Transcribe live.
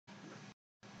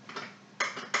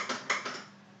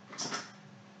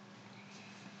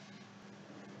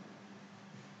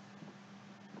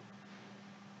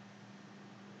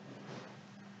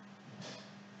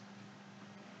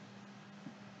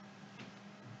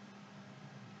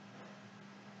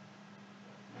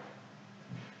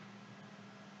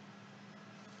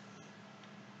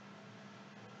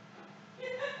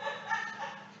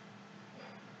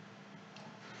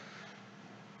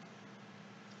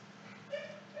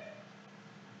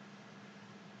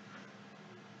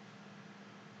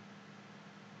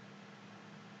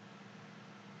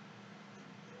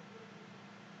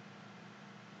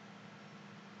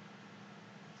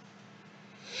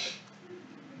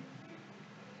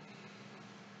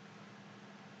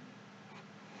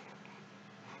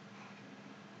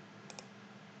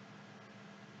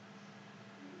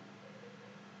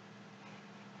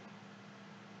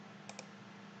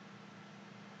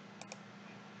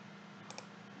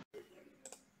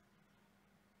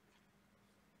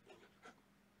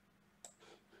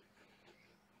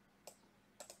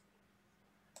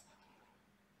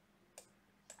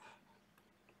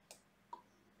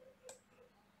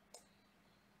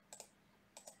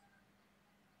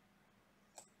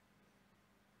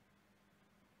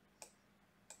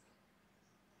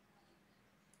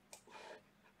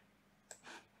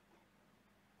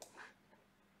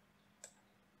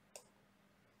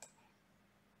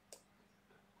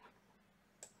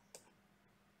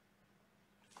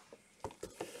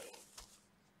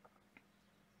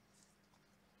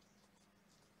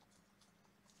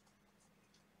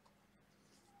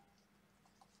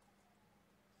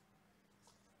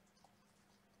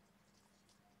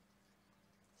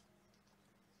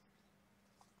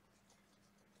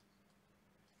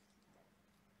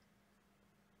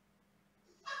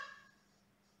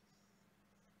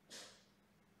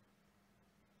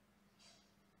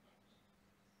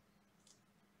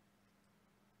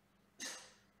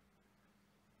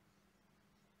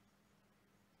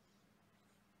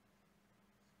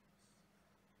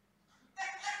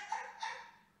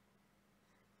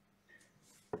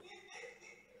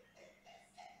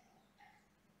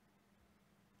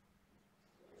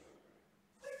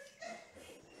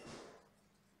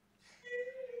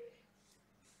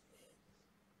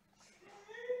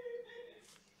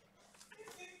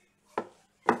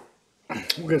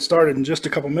We'll get started in just a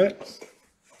couple minutes.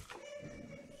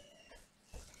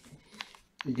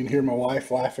 You can hear my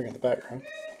wife laughing in the background.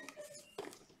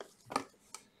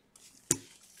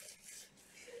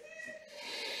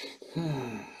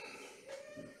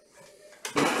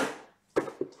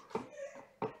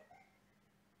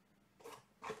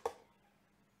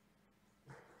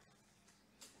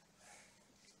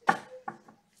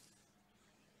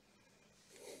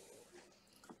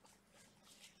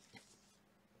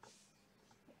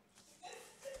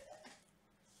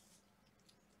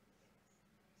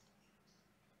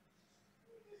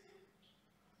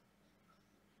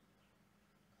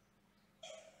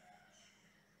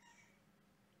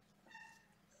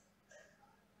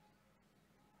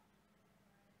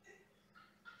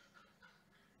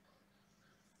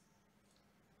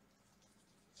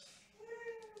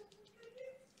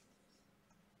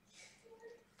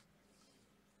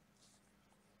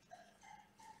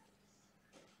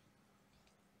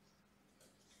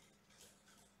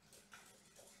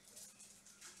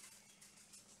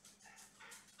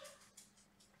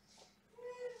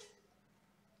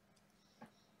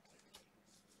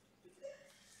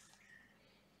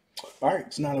 Alright,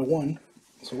 it's 9:01,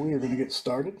 so we are going to get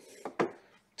started.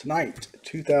 Tonight,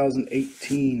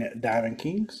 2018 Diamond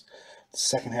Kings. The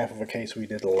second half of a case we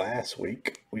did last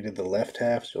week. We did the left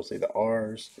half, so you'll see the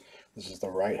R's. This is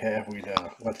the right half. We'd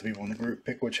let the people in the group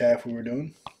pick which half we were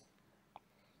doing.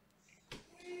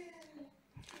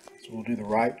 So we'll do the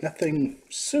right. Nothing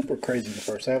super crazy in the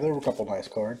first half. There were a couple nice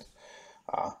cards,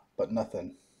 but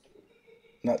nothing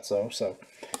nutso. So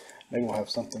maybe we'll have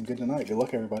something good tonight. Good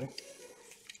luck, everybody.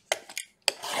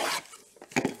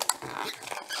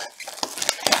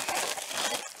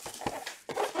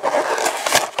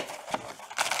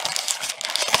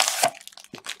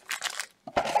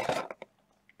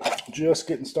 Just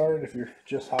getting started if you're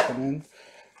just hopping in.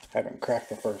 Haven't cracked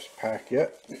the first pack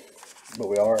yet, but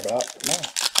we are about now.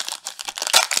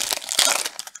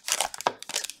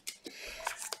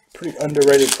 Pretty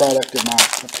underrated product in my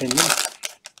opinion.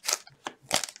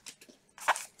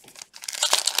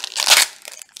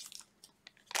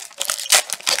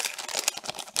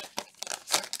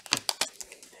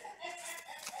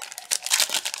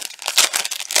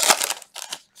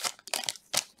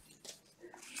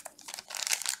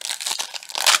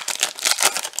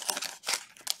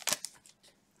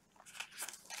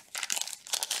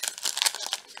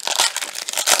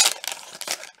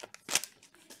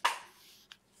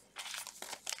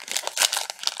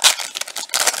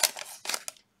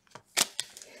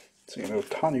 So you know,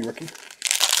 Tawny rookie.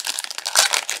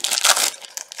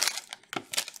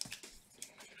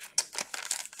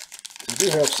 We do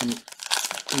have some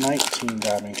 19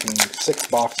 Diamond Kings, 6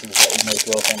 boxes that we may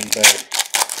throw up on eBay.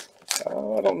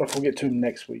 I don't know if we'll get to them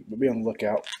next week, but be on the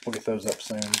lookout. We'll get those up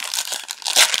soon.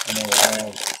 And then we'll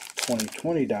have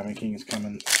 2020 Diamond Kings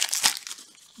coming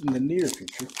in the near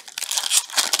future.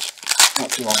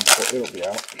 Not too long before it'll be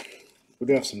out. We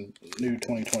do have some new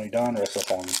 2020 Donruss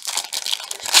up on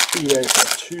eBay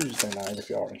for Tuesday night if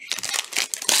y'all are interested.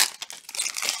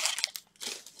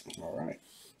 Alright.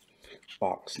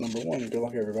 Box number 1. Good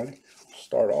luck, everybody.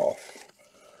 Start off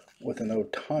with an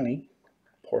Ohtani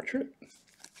portrait.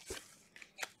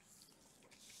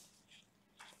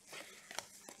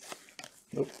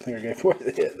 Nope, I think I gave away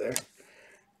the hit there.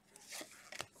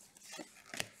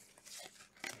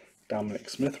 Dominic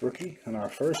Smith rookie. And our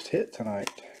first hit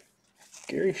tonight,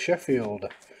 Gary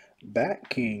Sheffield. Bat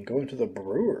King going to the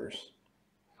Brewers.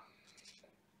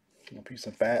 A piece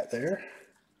of bat there.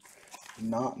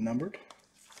 Not numbered.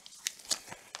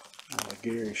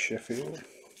 Gary Sheffield.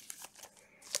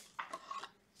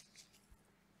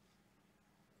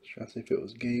 Just trying to see if it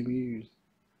was game used.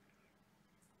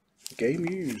 Game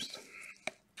used.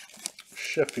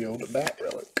 Sheffield bat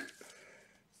relic.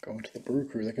 Going to the Brew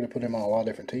Crew. They could have put him on a lot of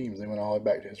different teams. They went all the way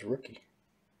back to his rookie.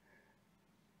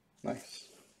 Nice.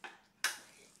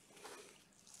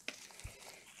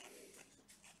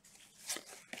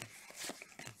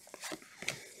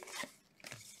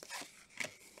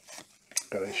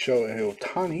 Got a Shohei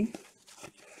Ohtani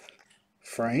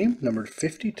frame, numbered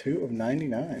 52 of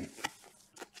 99.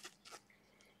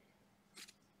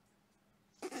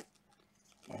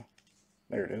 Well,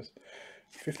 there it is.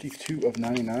 52 of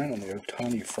 99 on the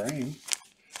Ohtani frame.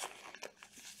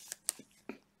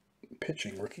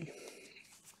 Pitching rookie.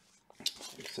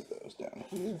 Let's set those down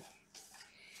here.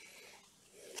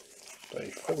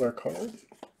 A filler card.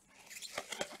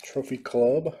 Trophy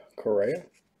Club Correa.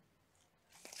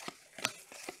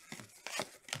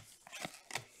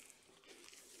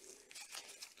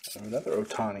 Another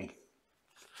Ohtani.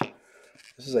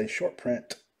 This is a short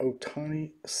print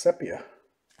Ohtani Sepia.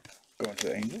 Going to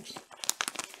the Angels.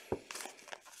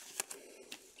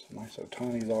 Nice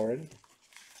Ohtani's already.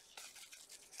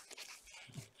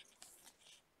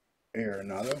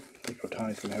 Arenado. I think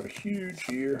Ohtani's going to have a huge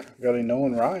year. Got a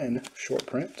Nolan Ryan short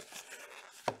print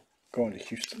going to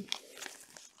Houston.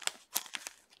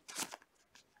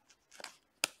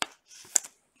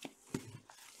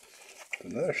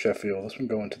 Another Sheffield. This one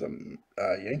going to the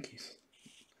Yankees.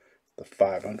 The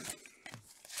 500.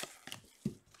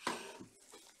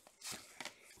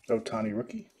 Ohtani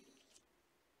rookie.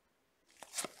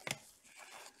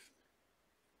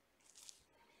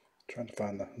 Trying to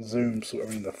find the zoom,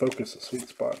 the focus, the sweet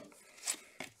spot.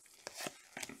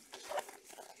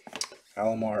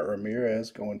 Alomar Ramirez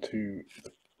going to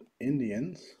the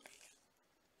Indians.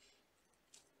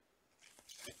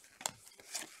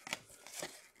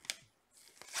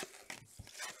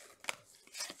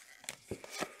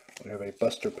 We have a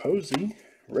Buster Posey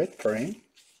red frame,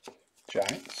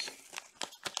 Giants.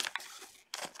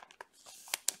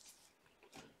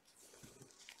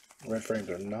 Red frames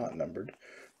are not numbered.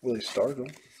 Willie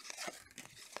Stargell.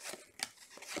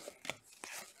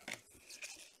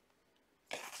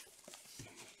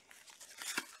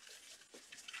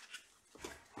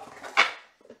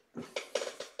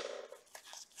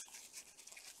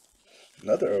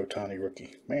 Another Ohtani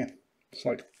rookie. Man, it's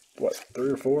like, what,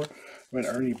 3 or 4? I mean,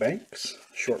 Ernie Banks,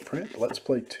 short print. Let's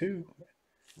Play 2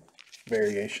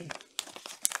 variation.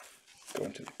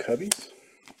 Going to the Cubbies.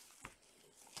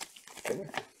 Okay.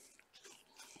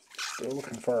 Still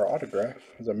looking for our autograph.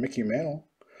 There's a Mickey Mantle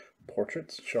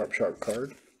portraits, sharp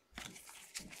card.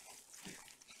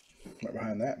 Right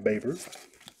behind that, Babe Ruth.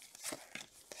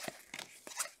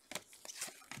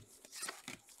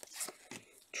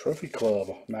 Trophy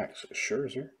Club, Max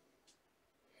Scherzer.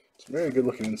 Some very good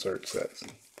looking insert sets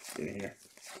in here.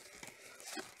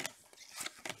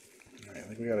 Alright, I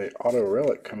think we got an auto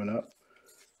relic coming up.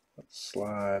 Let's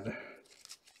slide.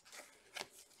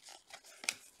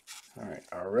 Alright,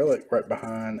 our relic right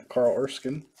behind Carl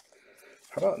Erskine.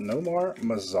 How about Nomar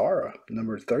Mazara,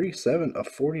 number 37 of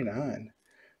 49.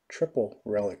 Triple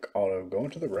relic auto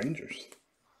going to the Rangers.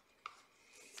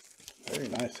 Very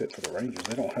nice hit for the Rangers.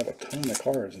 They don't have a ton of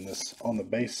cards in this on the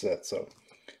base set, so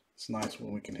it's nice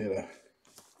when we can hit a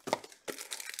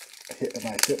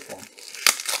nice hit for them.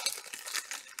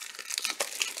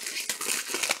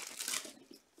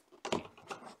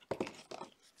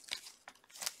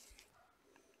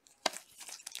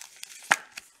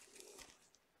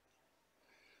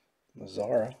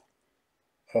 Mazara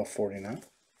of 49.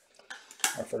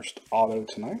 Our first auto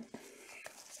tonight.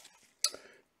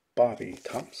 Bobby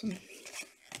Thompson.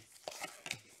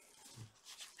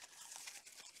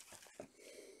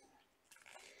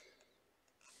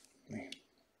 Man,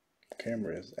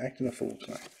 camera is acting a fool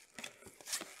tonight.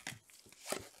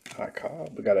 Hi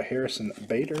Cobb. We got a Harrison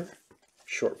Bader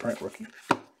short print rookie.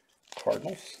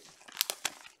 Cardinals.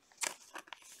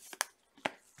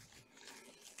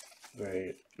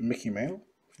 A Mickey Mantle,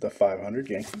 the 500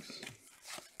 Yankees.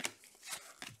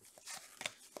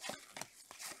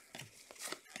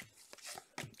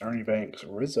 Ernie Banks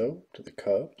Rizzo to the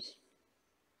Cubs.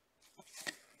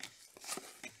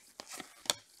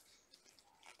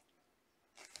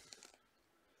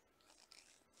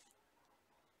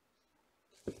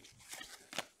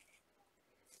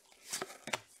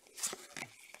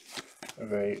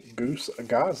 Of a Goose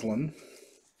Goslin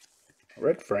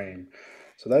red frame.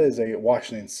 So that is a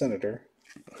Washington Senator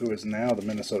who is now the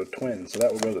Minnesota Twins. So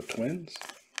that will go to the Twins.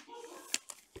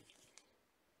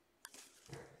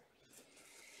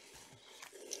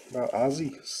 About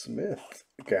Ozzie Smith,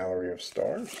 Gallery of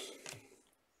Stars.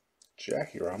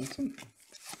 Jackie Robinson.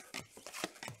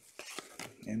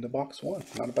 Into box 1.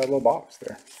 Not a bad little box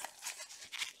there.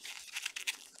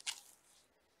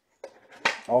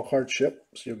 All cards ship,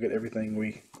 so you'll get everything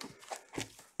we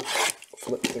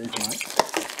flip through tonight.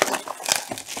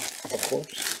 Of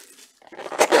course.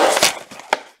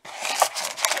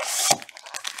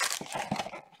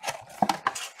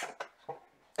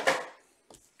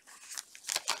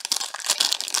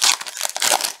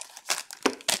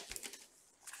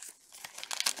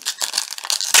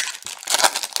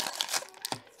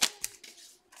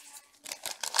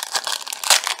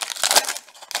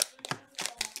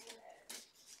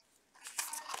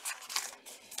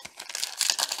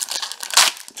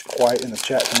 Quiet in the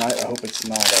chat tonight. I hope it's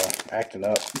not acting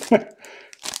up.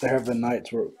 There have been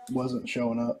nights where it wasn't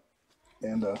showing up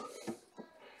and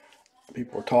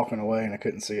people were talking away and I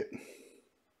couldn't see it.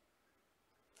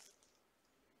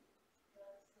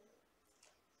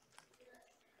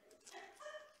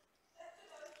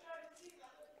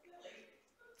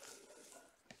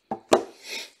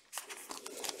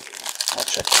 I'll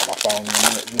check my phone in a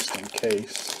minute just in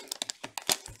case.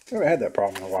 haven't had that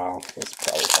problem in a while, so it's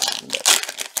probably fine. But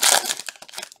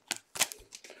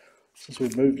since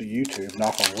we've moved to YouTube,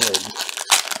 knock on wood,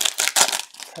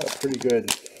 had a pretty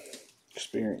good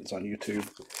experience on YouTube.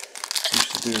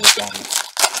 Used to do it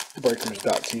on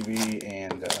breakers.tv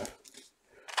and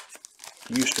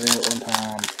Ustream at one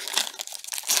time,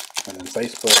 and then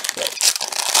Facebook. But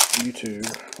YouTube,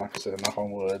 like I said, knock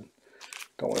on wood,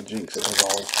 don't want to jinx it, has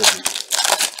always been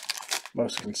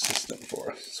most consistent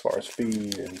for us as far as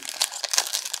feed. And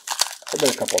there's been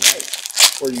a couple of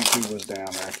nights where YouTube was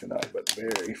down acting up, but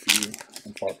very few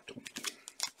and far between.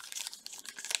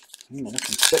 There's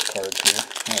some stick cards here.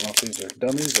 I don't know if these are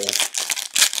dummies or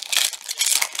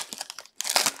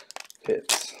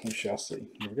hits. We shall see.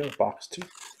 Here we go, box 2.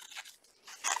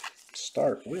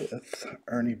 Start with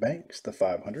Ernie Banks, the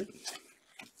 500.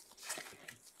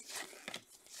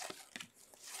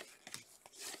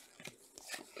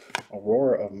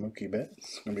 Aurora of Mookie Betts.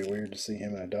 It's going to be weird to see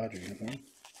him in a Dodger uniform.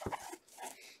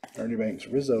 Ernie Banks,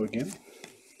 Rizzo again.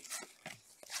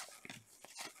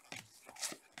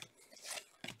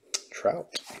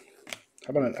 Trout. How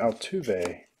about an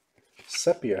Altuve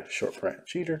Sepia short print?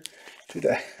 Cheater to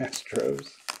the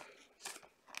Astros.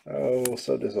 Oh,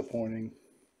 so disappointing.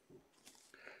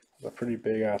 I was a pretty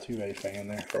big Altuve fan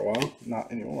there for a while.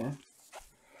 Not anymore.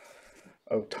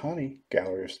 Ohtani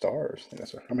Gallery of Stars.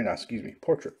 Excuse me,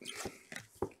 portrait.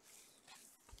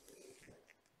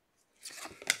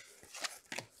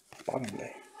 Bottom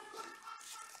day.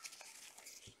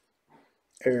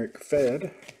 Eric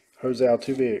Fed. Jose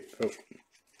Altuve. Oh,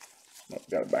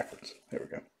 got it backwards. There we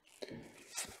go.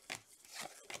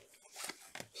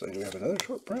 So do we have another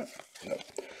short print? No.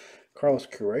 Carlos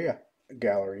Correa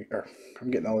Gallery. Or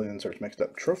I'm getting all the inserts mixed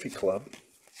up. Trophy Club.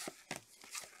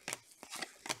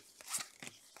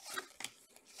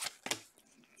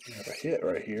 We have a hit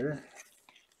right here.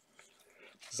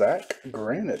 Zach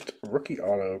Granite rookie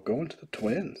auto going to the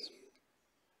Twins.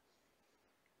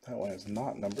 That one is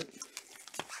not numbered.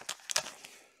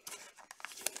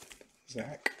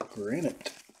 Zach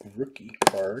Granite rookie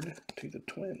card to the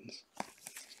Twins.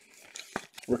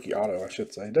 Rookie auto, I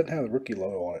should say. It doesn't have the rookie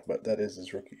logo on it, but that is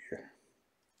his rookie year.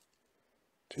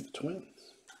 To the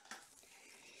Twins.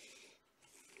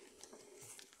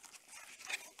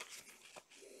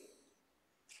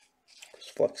 Chris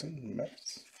Flexen,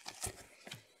 Mets.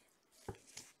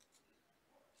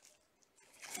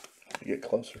 Get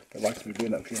closer. I'd like to be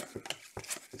doing up here.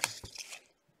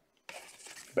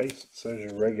 Base says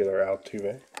your regular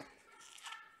Altuve.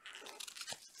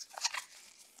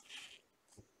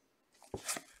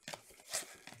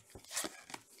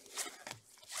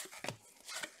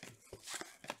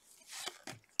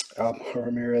 Alvaro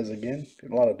Ramirez again.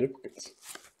 Getting a lot of duplicates.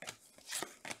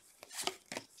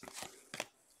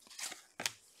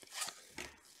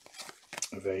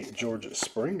 Of a George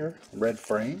Springer red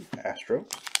frame Astro.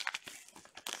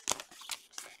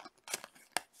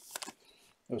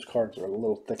 Those cards are a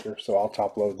little thicker, so I'll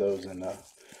top load those in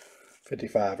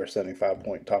 55 or 75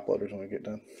 point top loaders when we get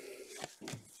done.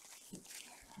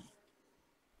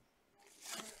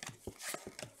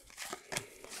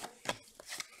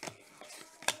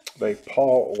 The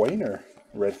Paul Wainer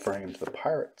red frames, the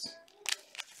Pirates.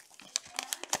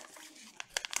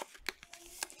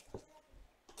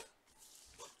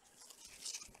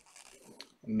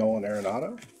 Nolan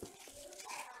Arenado.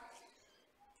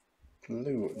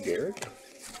 Lou Gehrig.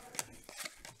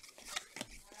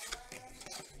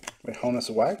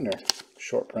 Honus Wagner,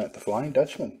 short print, the Flying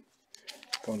Dutchman,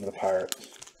 going to the Pirates.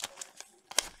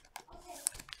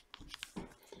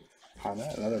 On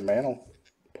that, another Mantle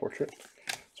portrait.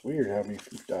 It's weird how many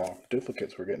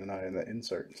duplicates we're getting tonight in the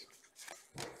inserts.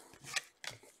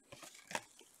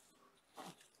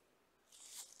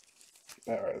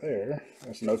 That right there,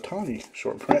 that's an Ohtani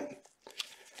short print.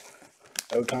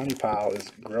 Ohtani pile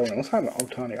is growing. Let's have an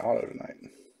Ohtani auto tonight.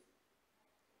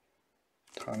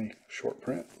 Ohtani short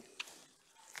print.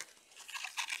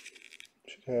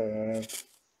 Should have,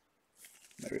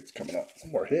 maybe it's coming up.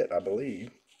 One more hit, I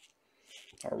believe.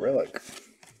 Our relic.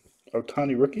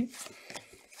 Ohtani rookie.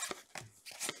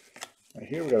 Right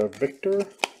here we got a Victor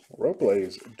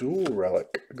Robles dual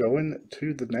relic going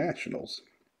to the Nationals.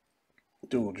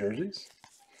 Dual jerseys.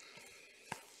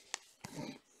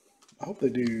 I hope they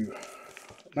do.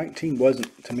 19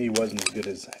 to me wasn't as good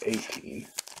as 18.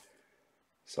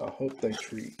 So I hope they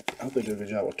do a good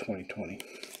job with 2020.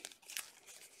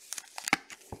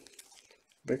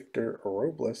 Victor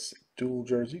Robles dual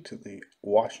jersey to the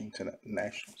Washington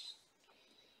Nationals.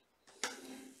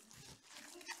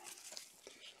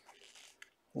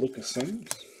 Lucas Sims.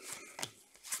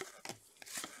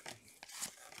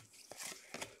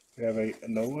 We have a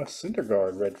Noah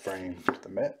Syndergaard red frame to the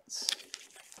Mets.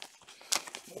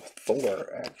 Fuller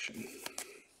action.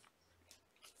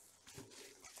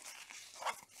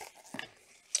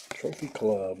 Trophy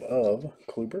Club of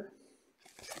Kluber.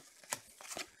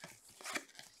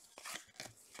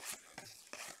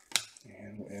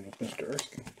 And we'll end with Mr.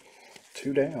 Erskine.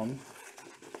 2 down,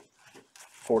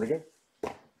 4 to go.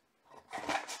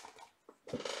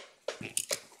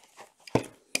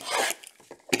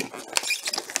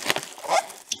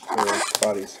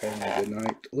 Everybody's having a good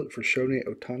night. Look for Shohei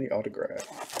Ohtani autograph.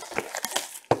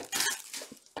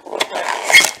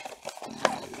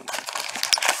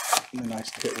 And a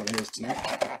nice hit one is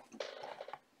tonight.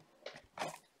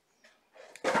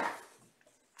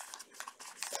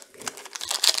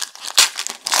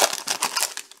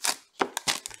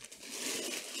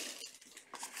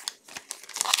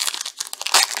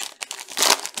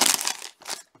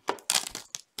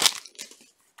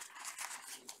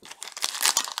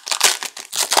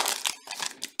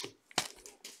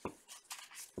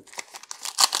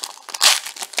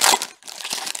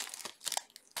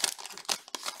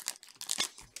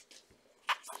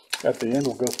 At the end,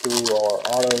 we'll go through our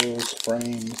autos,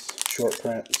 frames, short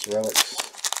prints, relics,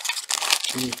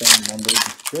 anything numbered.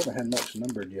 We haven't had much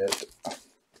numbered yet.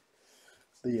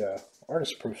 The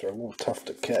artist proofs are a little tough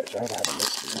to catch. I hope I haven't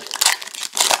missed any.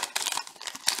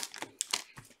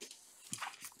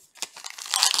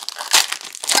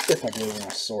 If I do when I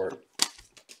sort,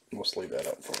 we'll just leave that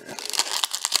up for you.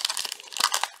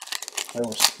 I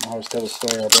always tell the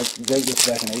story. I wrote this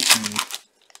back in 18.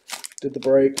 Did the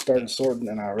break, started sorting,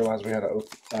 and I realized we had a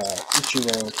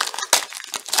Ichiro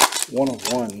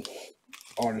 1/1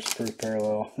 artist proof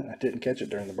parallel. I didn't catch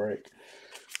it during the break.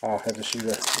 I had to shoot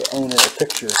the owner a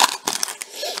picture.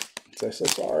 Say, so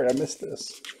sorry, I missed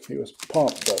this. He was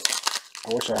pumped, but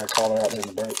I wish I had called it out during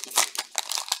the break.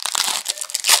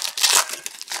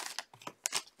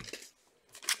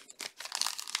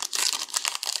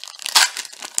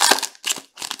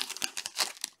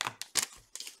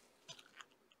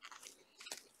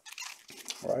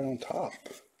 Right on top.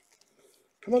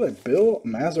 How about a Bill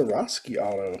Mazeroski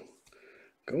auto?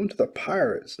 Going to the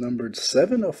Pirates, numbered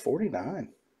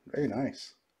 7/49. Very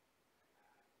nice.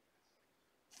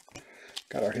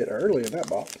 Got our hit early in that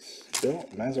box. Bill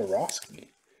Mazeroski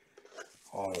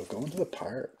auto going to the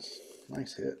Pirates.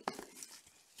 Nice hit.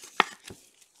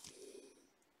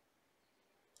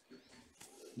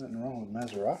 Nothing wrong with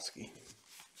Mazeroski.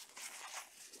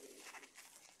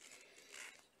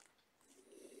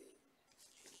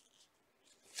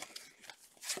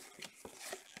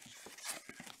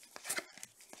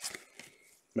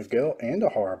 Miguel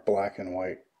Andujar, black and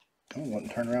white. Oh,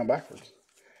 wouldn't turn around backwards.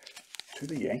 To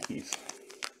the Yankees.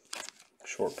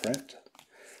 Short print.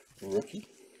 Rookie.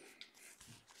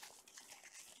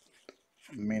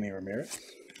 Manny Ramirez.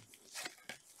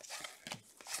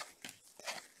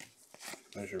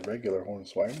 There's your regular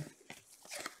Hornswoggle.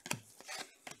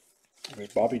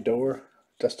 There's Bobby Doerr,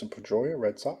 Dustin Pedroia,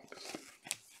 Red Sox.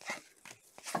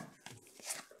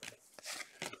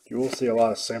 You will see a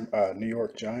lot of New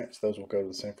York Giants. Those will go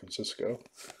to San Francisco.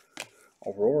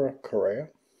 Aurora Correa.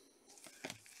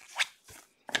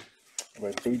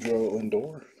 With Boudreaux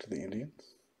Lindor to the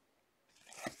Indians.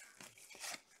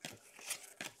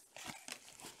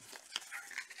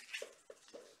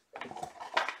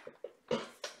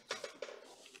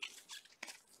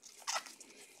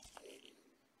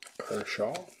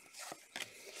 Kershaw. How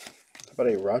about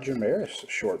a Roger Maris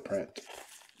short print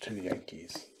to the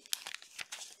Yankees?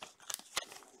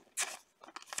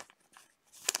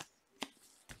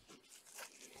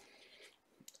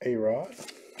 A-Rod,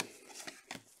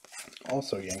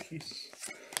 also Yankees.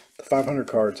 The 500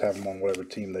 cards have them on whatever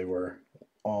team they were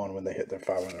on when they hit their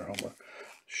 500 homer.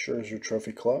 Scherzer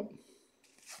Trophy Club.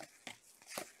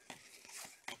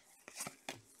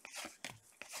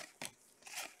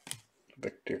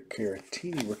 Victor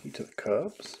Caratini rookie to the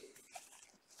Cubs.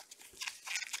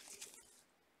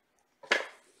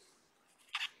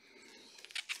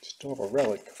 Still have a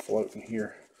relic floating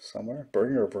here somewhere.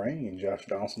 Bringer of Rain, Josh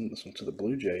Donaldson. This one to the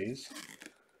Blue Jays.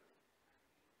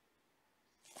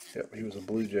 Yep, he was a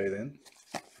Blue Jay then.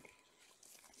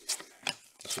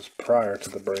 This was prior to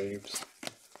the Braves.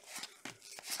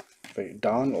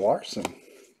 Don Larson,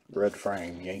 red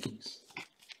frame, Yankees.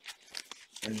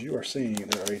 As you are seeing,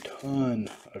 there are a ton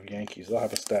of Yankees. They'll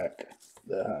have a stack.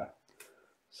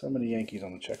 So many Yankees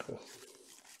on the checklist.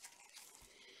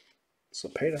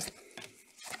 Cepeda.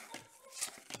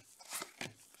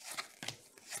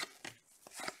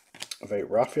 Of a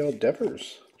Rafael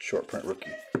Devers short print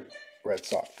rookie, Red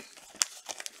Sox.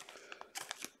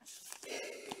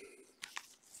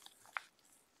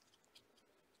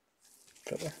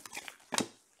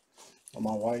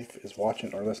 what my wife is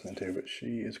watching or listening to, but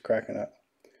she is cracking up.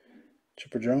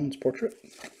 Chipper Jones portrait.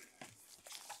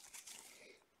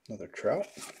 Another Trout.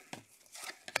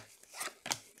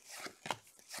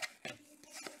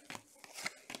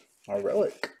 A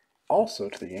relic, also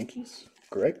to the Yankees,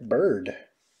 Greg Bird.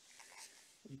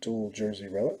 Dual jersey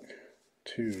relic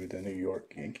to the New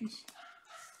York Yankees.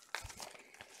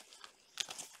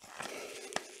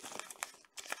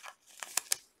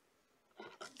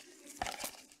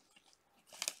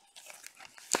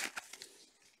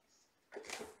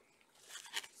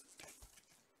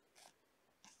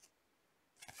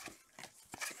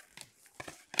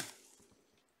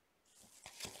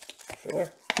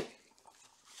 Filler.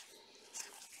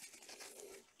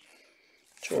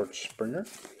 George Springer.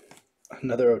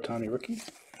 Another Ohtani rookie.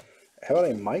 How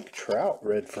about a Mike Trout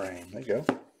red frame? There you go.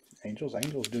 Angels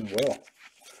doing well.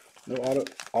 No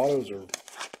autos or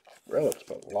relics,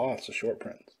 but lots of short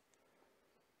prints.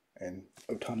 And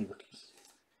Ohtani rookies.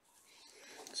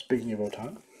 Speaking of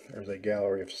Ohtani, there's a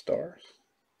gallery of stars.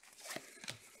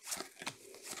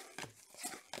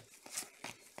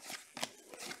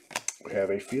 We have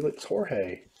a Felix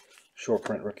Jorge short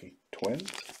print rookie.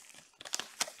 Twins.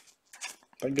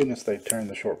 Thank goodness they turned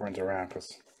the short prints around,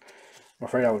 because I'm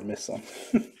afraid I would miss some.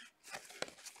 This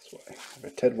way. We have a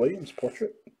Ted Williams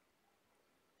portrait.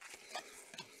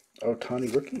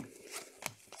 Ohtani rookie.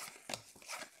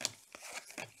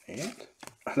 And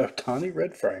an Ohtani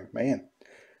red frame. Man.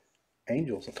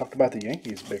 Angels. I talked about the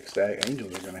Yankees big stack.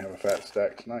 Angels are going to have a fat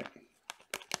stack tonight.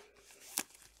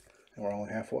 And we're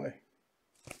only halfway.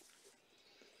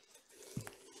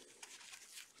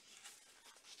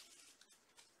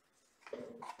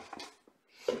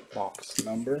 Box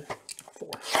number 4.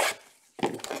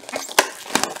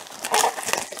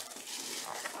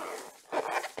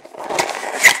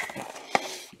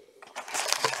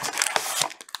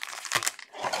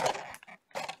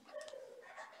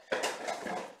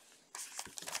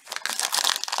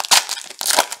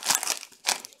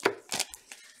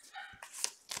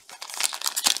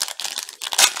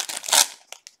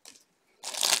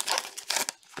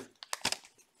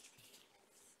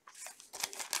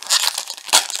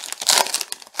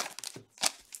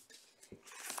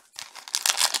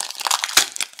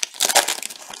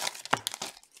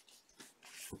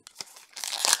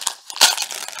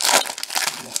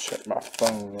 Check my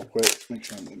phone real quick, make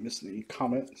sure I'm not missing any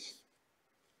comments.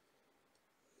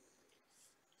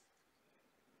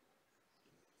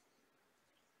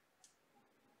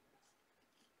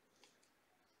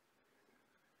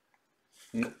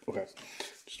 Nope, okay.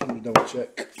 Just let me double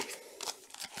check.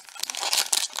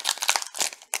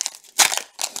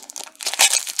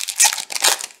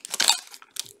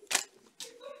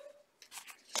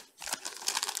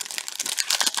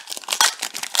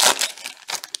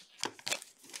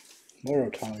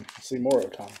 More Ohtani. I see more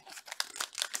Ohtani.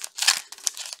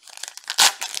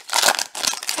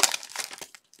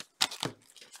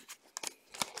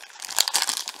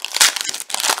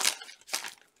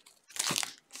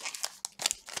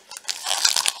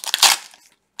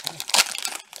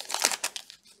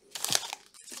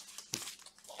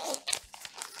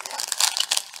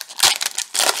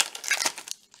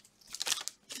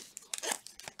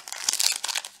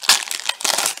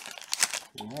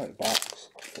 Alright, box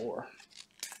 4.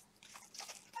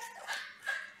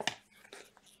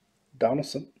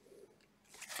 Donaldson.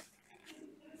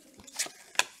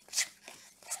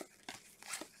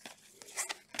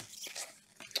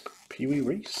 Pee Wee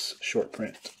Reese, short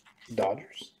print,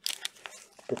 Dodgers.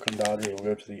 Brooklyn Dodgers will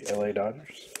go to the LA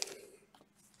Dodgers.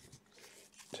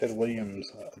 Ted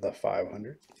Williams, the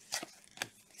 500.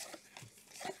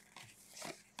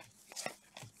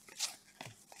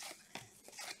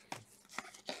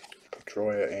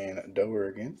 Troya and Doer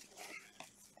again.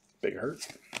 Big Hurt.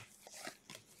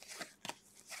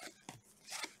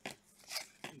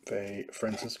 A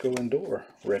Francisco Lindor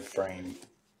red frame.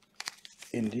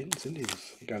 Indians.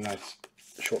 Got nice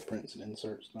short prints and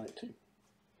inserts tonight too.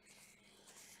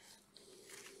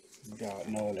 We got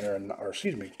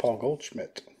Paul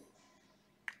Goldschmidt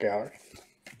gallery.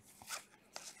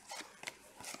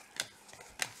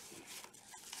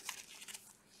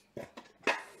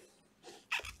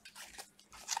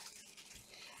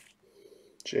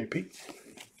 JP.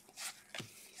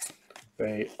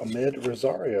 A Ahmed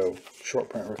Rosario short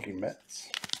print rookie Mets.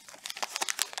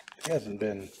 He hasn't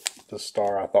been the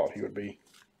star I thought he would be.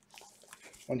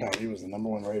 One time he was the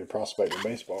 #1 rated prospect in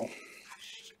baseball.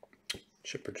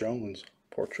 Chipper Jones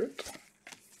portrait.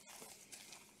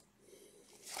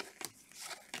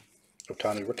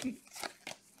 Ohtani rookie.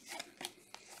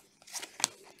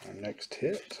 Our next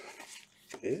hit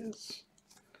is,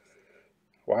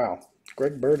 wow,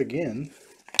 Greg Bird again.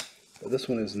 But this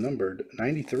one is numbered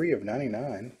 93 of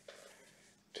 99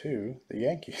 to the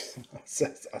Yankees.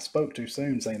 I spoke too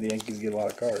soon saying the Yankees get a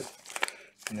lot of cards.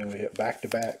 And then we hit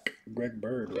back-to-back Greg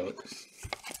Bird relics.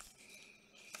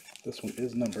 This one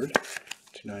is numbered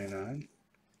 299.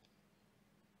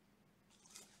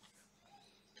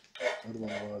 The other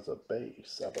one was a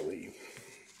base, I believe.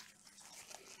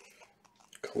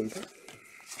 Kluber.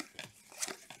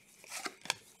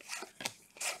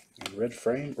 And red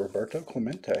frame, Roberto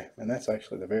Clemente. And that's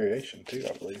actually the variation too,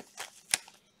 I believe.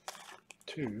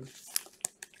 To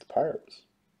the Pirates.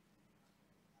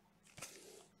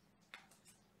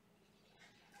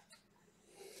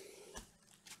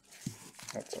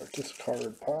 That's our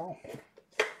discard pile.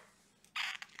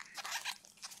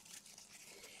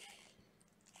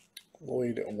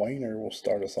 Lloyd Wayner will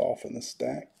start us off in the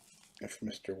stack, if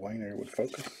Mr. Wayner would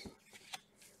focus.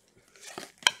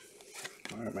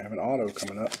 Alright, we have an auto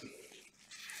coming up.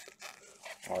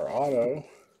 Our auto,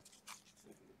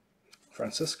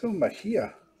 Francisco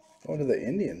Mejia, going to the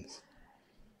Indians.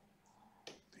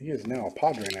 He is now a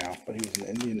Padre now, but he was an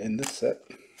Indian in this set.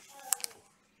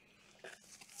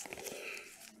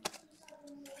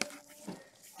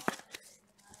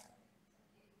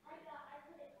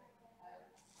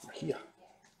 Mejia.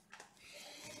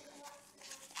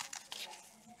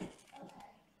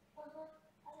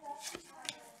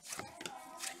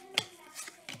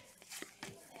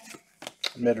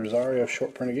 Med Rosario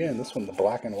short print again. This one, the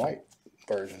black and white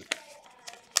version.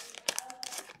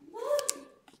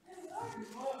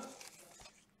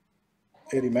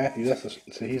 Eddie Matthews,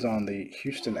 so he's on the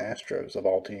Houston Astros of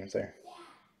all teams there.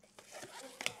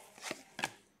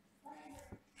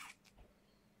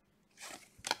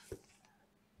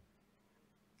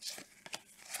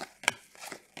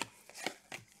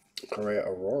 Correa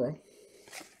Aurora.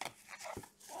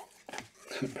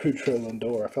 Boudreaux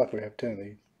Lindor. I feel like we have 10 of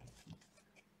these.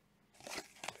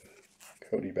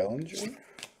 Cody Bellinger,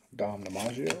 Dom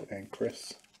DiMaggio, and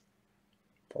Chris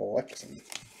Flexen.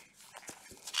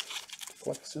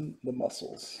 Flexing the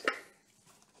muscles.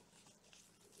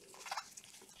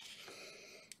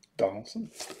 Donaldson.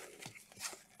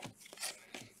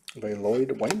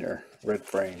 Lloyd Wayner, red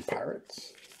frame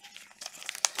Pirates.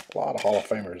 A lot of Hall of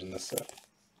Famers in this set.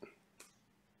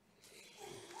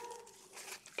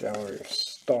 Gallery of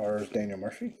Stars, Daniel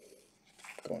Murphy.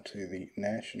 Going to the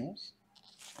Nationals.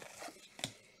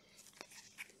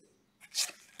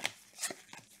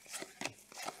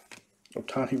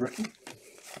 Ohtani rookie.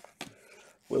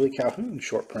 Willie Calhoun,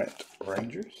 short print,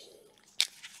 Rangers.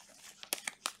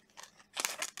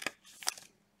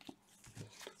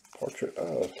 Portrait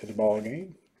of Titty Ball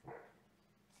Game.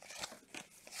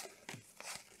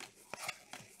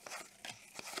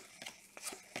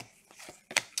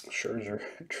 Scherzer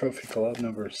Trophy Club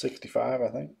number 65, I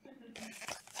think.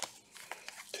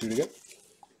 2 to go.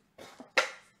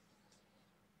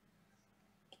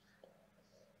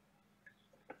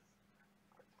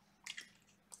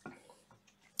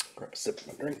 Grab a sip of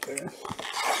my drink there.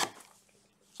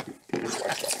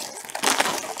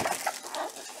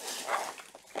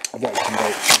 I'd like to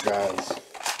invite you guys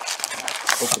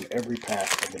open every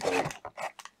pack of the break.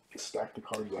 Stack the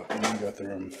cards up and then go through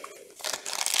them.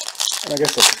 And I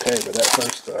guess that's okay, but that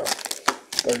first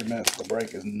 30 minutes of the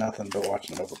break is nothing but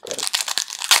watching them over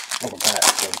pack.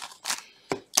 So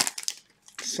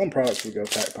some products we go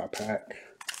pack by pack.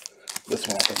 This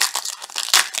one I think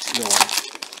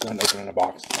go and open in a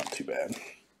box is not too bad.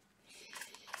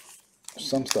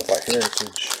 Some stuff like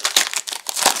Heritage,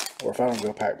 or if I don't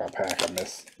go pack by pack, I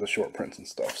miss the short prints and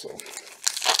stuff. So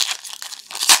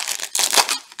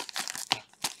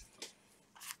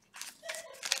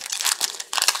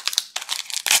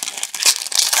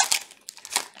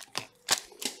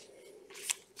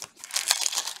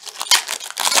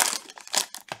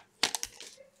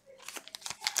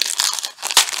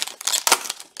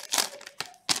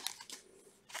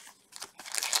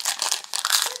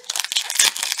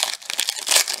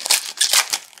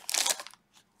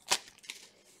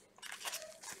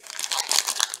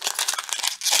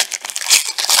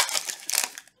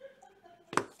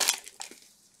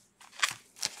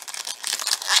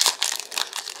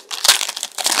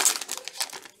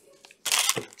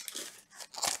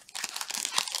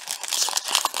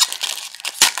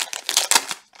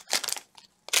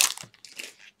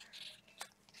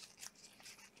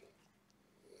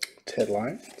Ted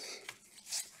Lyons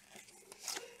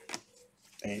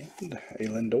and a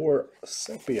Lindor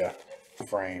Sepia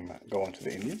frame going to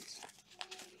the Indians.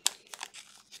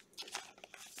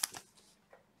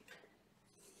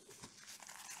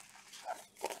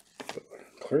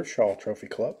 Kershaw Trophy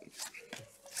Club.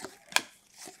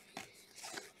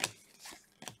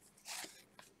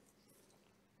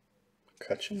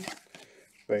 McCutcheon.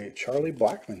 A Charlie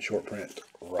Blackmon short print,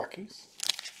 Rockies.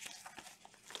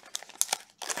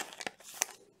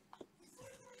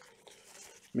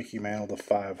 Mickey Mantle to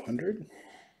 500.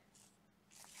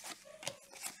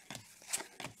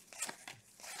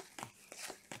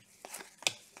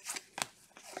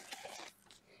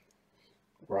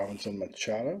 Robinson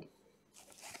Machado.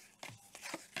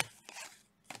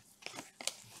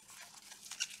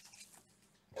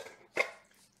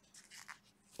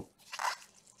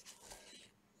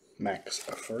 Max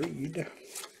Fried.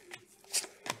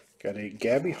 Got a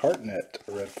Gabby Hartnett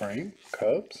red frame,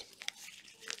 Cubs.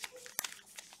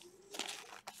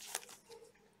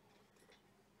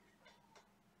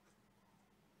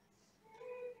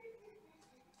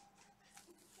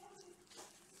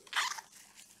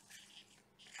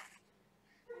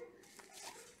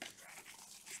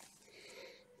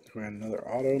 We got another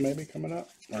auto maybe coming up,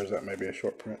 or is that maybe a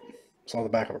short print? It's on the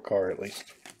back of a car at least.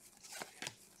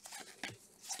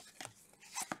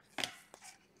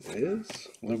 It is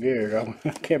Lou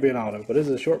Gehrig. Can't be an auto, but it is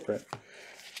a short print.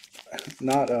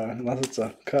 Not unless it's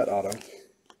a cut auto.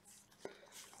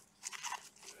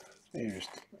 Here's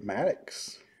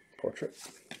Maddox portrait.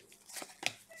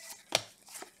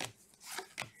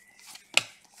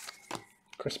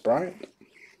 Chris Bryant.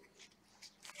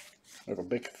 We have a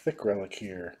big thick relic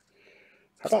here.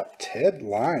 How about Ted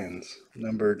Lyons,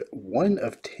 numbered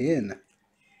 1/10.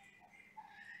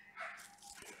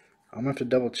 I'm gonna have to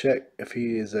double check if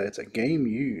he is. It's a game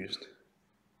used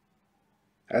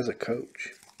as a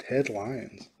coach. Ted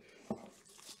Lyons. I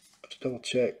have to double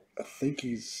check. I think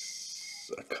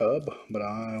he's a Cub, but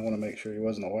I want to make sure he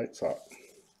wasn't a White Sox.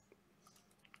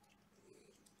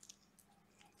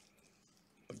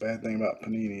 The bad thing about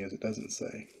Panini is it doesn't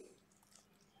say.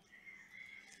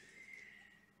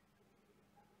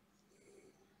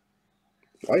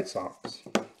 White Sox.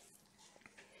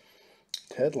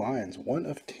 Ted Lyons,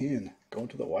 1/10, going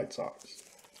to the White Sox.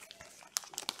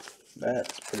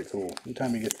 That's pretty cool.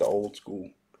 Anytime you get the old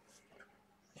school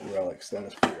relics, that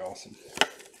is pretty awesome.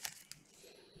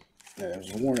 Yeah, it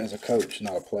was worn as a coach,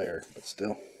 not a player, but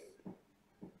still.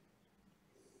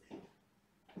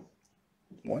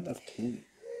 1/10.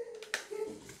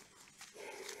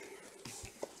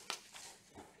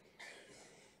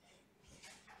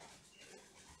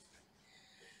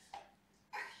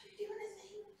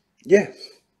 Yes.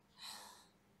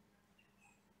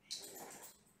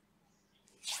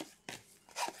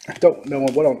 I don't know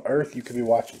what on earth you could be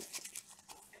watching.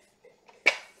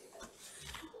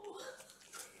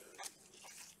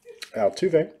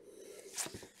 Altuve.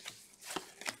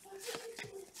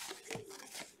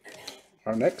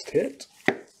 Our next hit.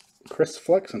 Chris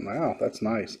Flexen. Wow, that's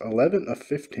nice.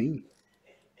 11/15.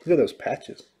 Look at those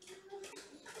patches.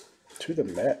 To the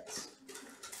Mets.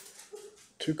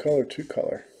 Two color.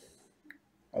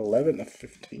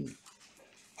 11/15.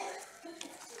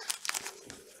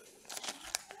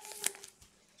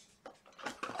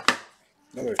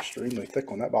 Another extremely thick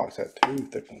one. That box had two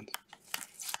thick ones.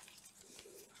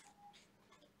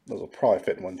 Those will probably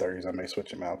fit in 130s. I may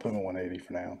switch them out. Put them in 180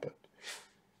 for now. But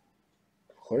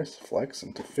Chris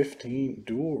Flexen to 15.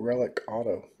 Dual relic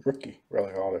auto. Rookie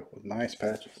relic auto with nice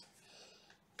patches.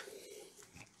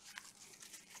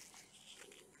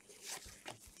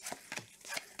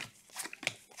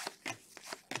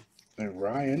 And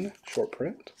Ryan short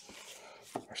print.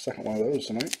 Our second one of those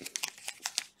tonight.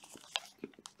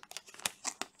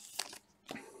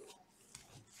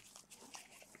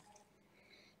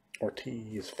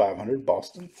 Ortiz 500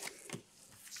 Boston.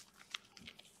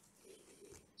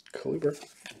 Kluber.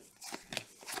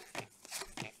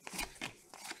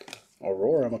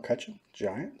 Aurora McCutcheon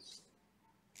Giants.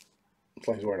 Looks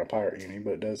like he's wearing a Pirate uni,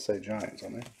 but it does say Giants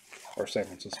on there. Or San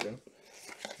Francisco.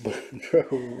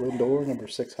 Lindor number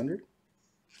 600.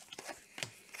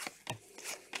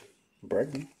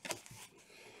 Bregman.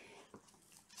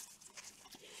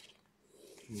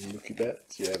 Mookie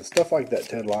Betts. Yeah, the stuff like that,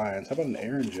 Ted Lyons. How about an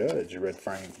Aaron Judge red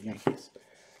frame for Yankees?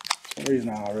 One reason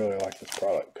I really like this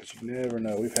product, because you never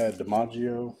know. We've had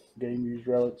DiMaggio game used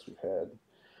relics. We've had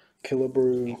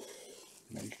Killebrew.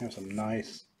 You can have some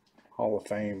nice Hall of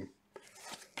Fame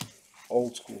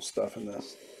old school stuff in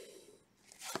this.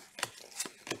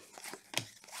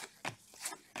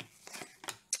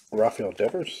 Rafael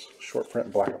Devers, short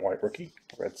print black and white rookie,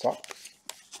 Red Sox.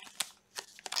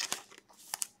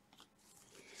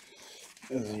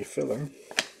 Izzy Filler,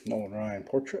 Nolan Ryan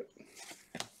portrait.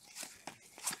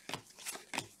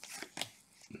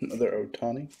 Another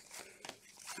Ohtani.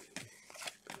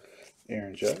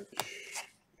 Aaron Judge.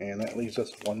 And that leaves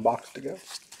us one box to go.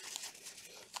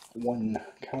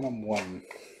 Count them one.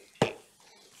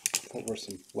 Over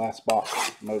some last box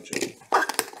mojo.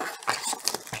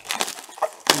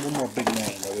 one more big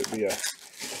name, whether it be a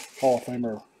Hall of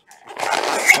Famer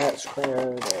patch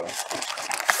card,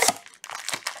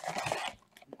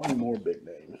 one more big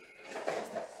name.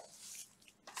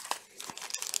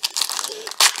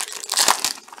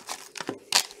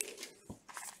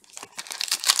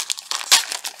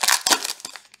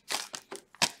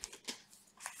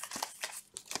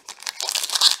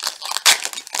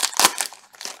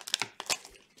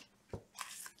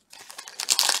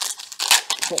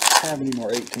 I don't have any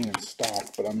more 18 in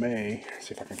stock, but I may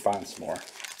see if I can find some more. I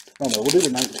don't know, we'll do the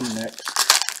 19 next,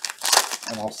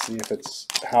 and I'll see if it's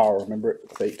how I remember it,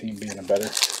 with 18 being a better,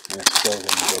 and if so, then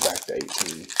we go back to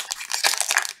 18.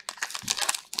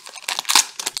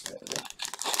 There we go.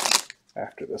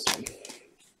 After this one.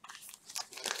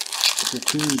 If your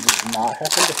team does not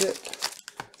happen to hit,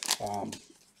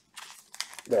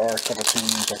 there are a couple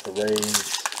teams like the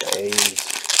Rays, the A's,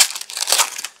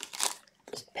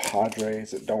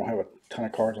 Padres that don't have a ton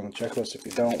of cards on the checklist. If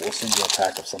you don't, we'll send you a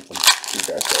pack of something for you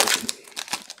guys to open.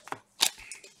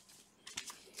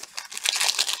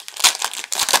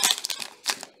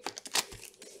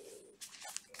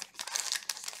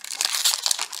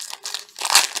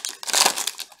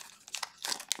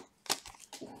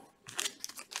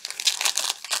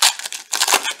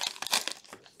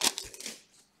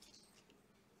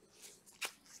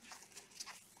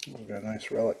 We've got a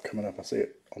nice relic coming up. I see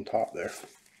it on top there.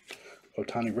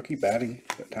 Ohtani rookie batting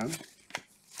that time.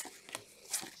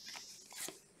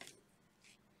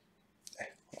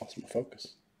 Lost my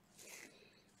focus.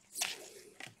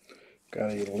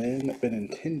 Got a Lynn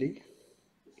Benintendi,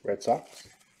 Red Sox.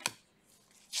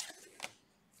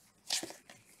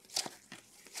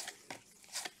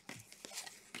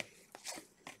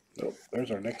 Oh,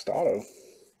 there's our next auto.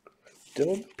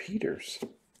 Dylan Peters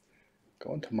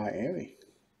going to Miami.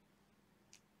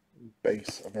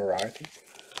 Base variety.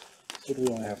 So do we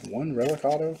only have one relic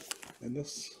auto in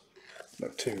this? No,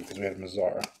 two, because we had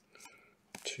Mazzara.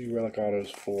 Two relic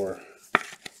autos for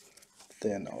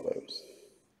thin autos.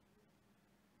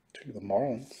 To the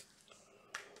Marlins.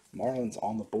 Marlins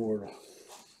on the board.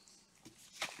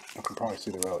 I can probably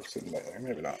see the relic sitting back there.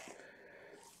 Maybe not.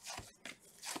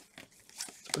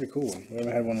 It's a pretty cool one. We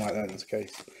haven't had one like that in this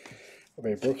case.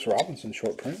 Okay, Brooks Robinson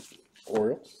short print.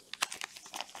 Orioles.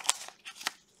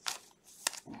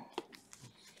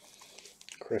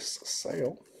 Chris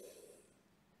Sale.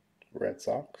 Red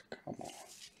Sox. Come on.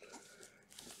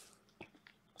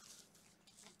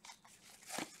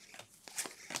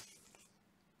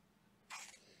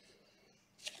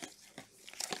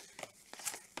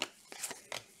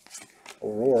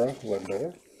 Aurora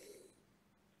Lindor.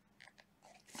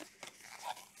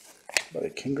 But a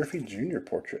King Griffey Jr.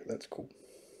 portrait. That's cool.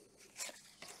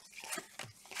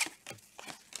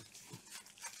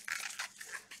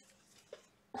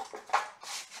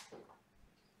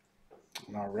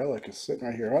 And our relic is sitting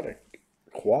right here. What a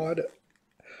quad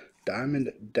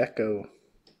diamond deco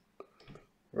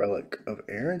relic of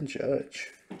Aaron Judge.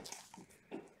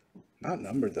 Not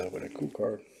numbered though, but a cool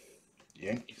card.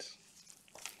 Yankees.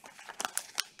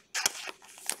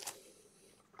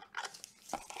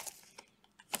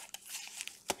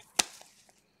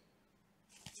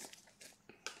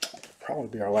 Probably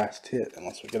be our last hit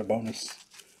unless we get a bonus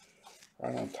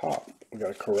right on top. We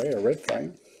got a Correa red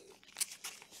frame.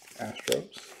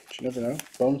 Astros. But you never know.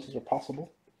 Bonuses are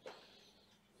possible.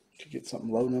 You get something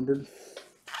low numbered.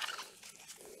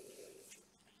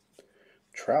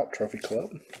 Trout Trophy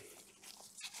Club.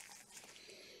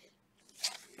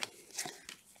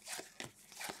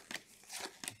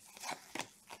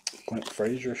 Clint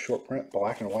Frazier short print,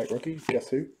 black and white rookie. Guess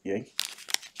who? Yankees.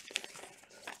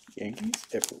 Yankees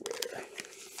everywhere.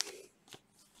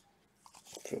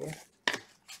 Filler.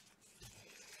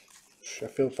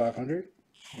 Sheffield 500.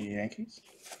 Yankees.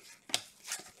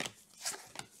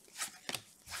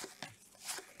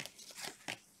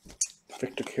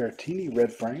 Victor Caratini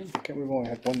red frame. I can't believe we only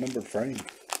had one numbered frame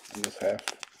in this half.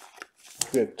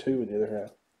 We had two in the other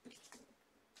half.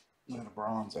 We had a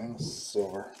bronze and a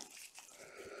silver.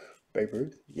 Babe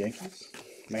Ruth, Yankees.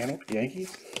 Mantle,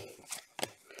 Yankees.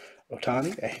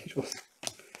 Ohtani, Angels.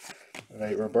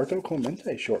 A Roberto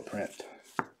Clemente short print.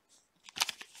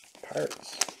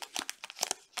 Pirates.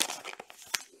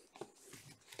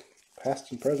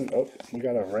 Past and present. Oh, we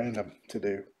got a random to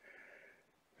do.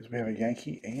 Because we have a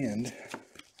Yankee and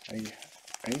a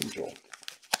Angel.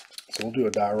 So we'll do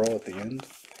a die roll at the end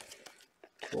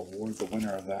to award the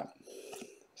winner of that.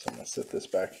 So I'm going to set this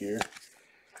back here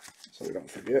so we don't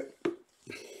forget.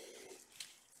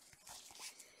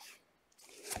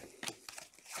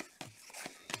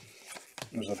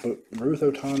 There's a Ruth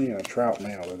Ohtani and a Trout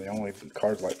Mail. They're the only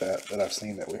cards like that I've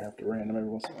seen that we have to random every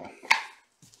once in a while.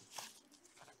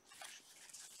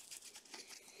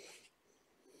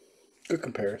 Good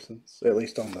comparisons, at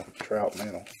least on the Trout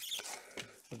mantle.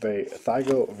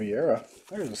 Thigo Vieira,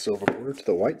 there's a silver quarter to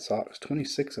the White Sox,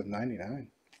 26 of 99.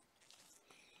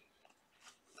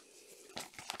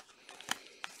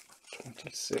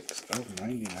 26 of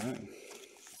 99.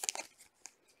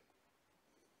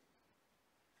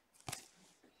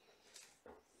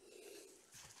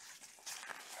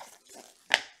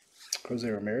 Jose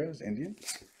Ramirez,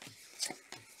 Indians.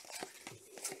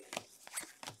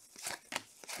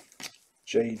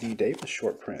 J.D. Davis,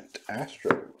 short print,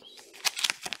 Astros.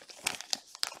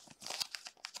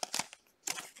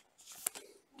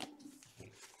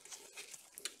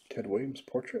 Ted Williams,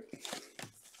 portrait.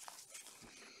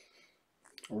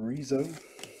 Rizzo.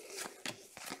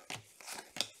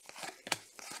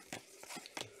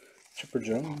 Chipper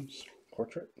Jones,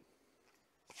 portrait.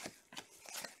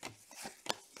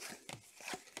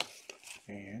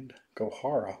 And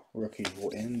Gohara, rookie,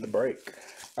 will end the break.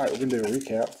 Alright, we're going to do a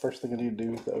recap. First thing I need to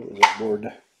do, though, is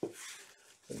board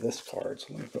this card. So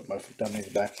let me put my dummies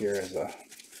back here as a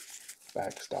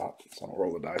backstop, so I don't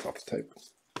roll the dice off the table.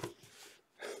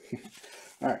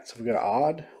 Alright, so if we got an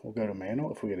odd, we'll go to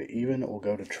Mantle. If we get an even, we'll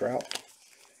go to Trout.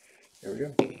 Here we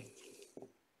go.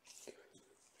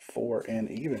 4 and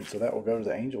even, so that will go to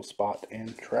the Angel spot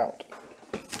and Trout.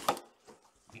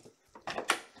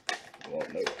 A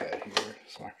little notepad here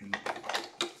so I can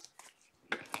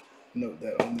note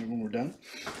that on there when we're done.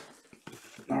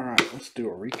 Alright, let's do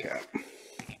a recap.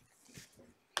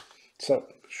 So,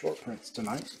 short prints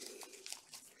tonight.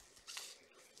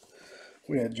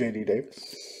 We had J.D.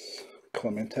 Davis,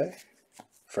 Clemente,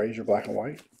 Frazier black and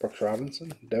white, Brooks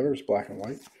Robinson, Devers black and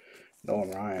white,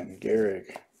 Nolan Ryan,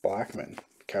 Gehrig, Blackman,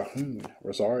 Calhoun,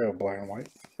 Rosario black and white,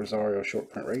 Rosario short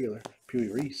print regular, Pee Wee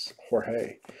Reese,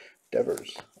 Jorge,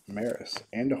 Devers, Maris,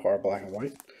 Andujar black and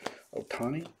white,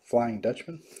 Ohtani, Flying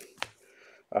Dutchman,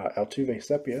 Altuve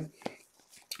Sepia,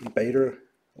 Bader,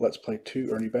 Let's Play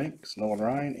 2 Ernie Banks, Nolan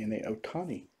Ryan, and a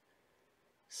Ohtani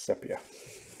Sepia.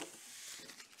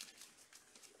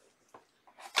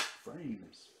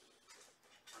 Frames.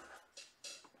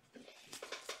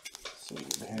 So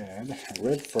we had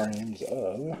red frames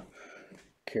of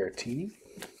Caratini,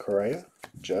 Correa,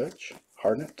 Judge,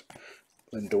 Harnett,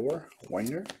 Lindor,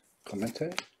 Wainer,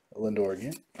 Clemente, Lindor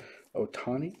again,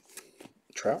 Ohtani,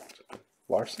 Trout,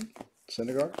 Larson,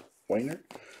 Syndergaard, Wainer,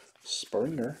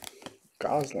 Springer,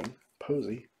 Goslin,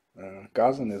 Posey.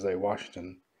 Goslin is a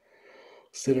Washington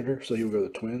Senator, so he'll go to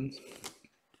the Twins.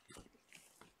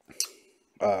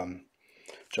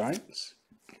 Giants,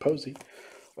 Posey,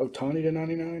 Ohtani to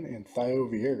 99, and Theo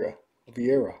Vieira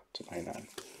to 99.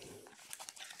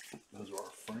 Those are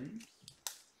our frames.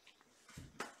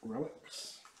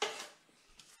 Relics.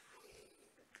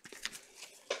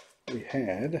 We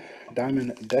had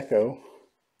Diamond Deco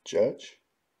Judge.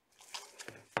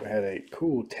 We had a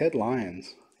cool Ted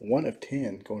Lyons, 1 of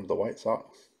 10, going to the White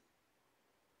Sox.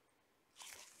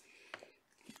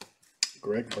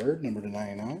 Greg Bird, number to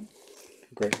 99.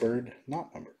 Greg Bird,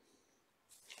 not numbered.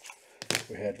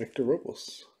 We had Victor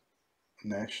Robles,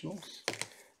 Nationals.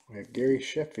 We had Gary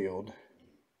Sheffield,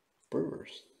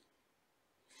 Brewers.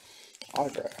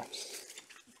 Autographs.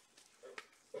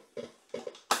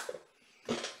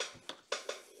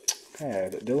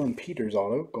 Had Dylan Peters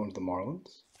auto going to the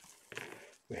Marlins.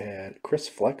 We had Chris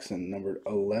Flexen, numbered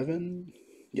 11,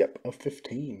 of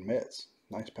 15, Mets.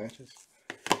 Nice patches.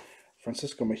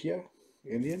 Francisco Mejia,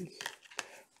 Indians.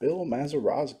 Bill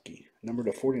Mazeroski, numbered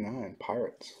to 49,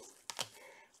 Pirates.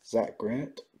 Zach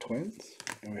Granite, Twins.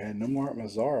 And we had Nomar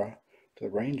Mazara to the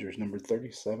Rangers, numbered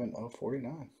 37 of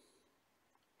 49.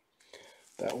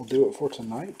 That will do it for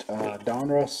tonight.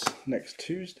 Donruss next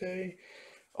Tuesday.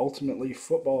 Ultimately,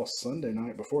 football Sunday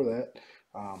night before that.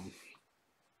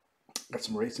 Got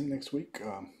some racing next week.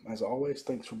 As always,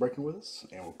 thanks for breaking with us,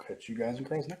 and we'll catch you guys and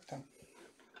girls next time.